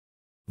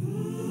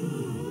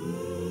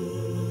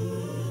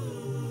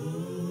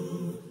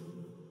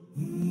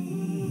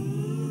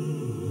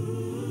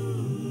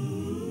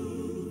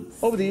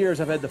Over the years,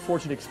 I've had the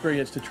fortunate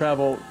experience to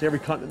travel to every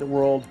continent in the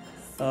world,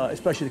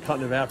 especially the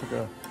continent of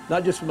Africa.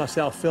 Not just with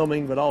myself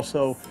filming, but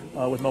also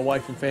with my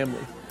wife and family.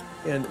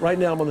 And right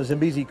now I'm on the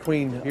Zambezi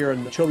Queen here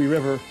in the Chobe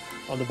River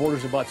on the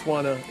borders of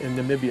Botswana and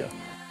Namibia.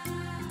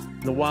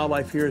 The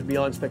wildlife here is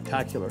beyond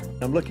spectacular.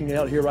 I'm looking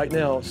out here right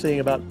now, seeing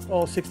about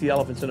 60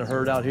 elephants in a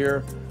herd out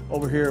here.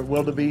 Over here,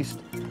 wildebeest.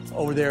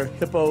 Over there,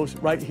 hippos.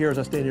 Right here as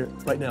I stand here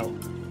right now.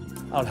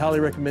 I would highly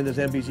recommend the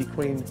Zambezi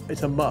Queen.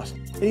 It's a must.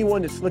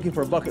 Anyone that's looking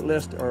for a bucket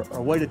list or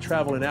a way to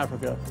travel in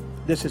Africa,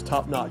 this is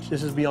top notch.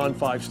 This is beyond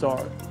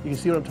 5-star. You can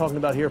see what I'm talking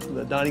about here, from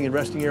the dining and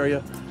resting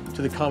area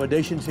to the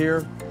accommodations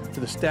here, to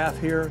the staff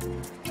here,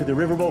 to the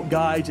riverboat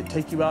guides that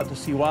take you out to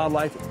see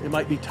wildlife. It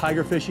might be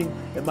tiger fishing,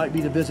 it might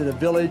be to visit a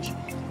village,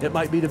 it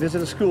might be to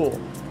visit a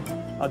school.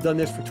 I've done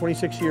this for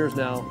 26 years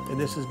now, and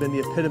this has been the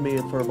epitome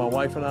for my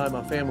wife and I,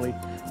 my family,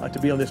 to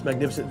be on this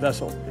magnificent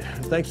vessel.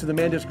 Thanks to the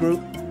Mandis Group,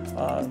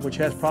 which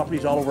has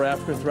properties all over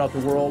Africa and throughout the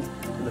world,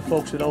 and the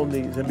folks that own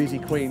the Zambezi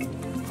Queen,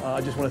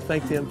 I just want to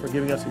thank them for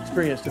giving us the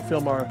experience to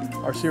film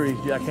our series,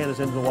 Jack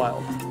Hanna's Into the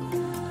Wild.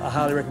 I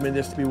highly recommend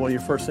this to be one of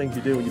your first things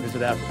you do when you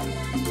visit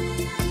Africa.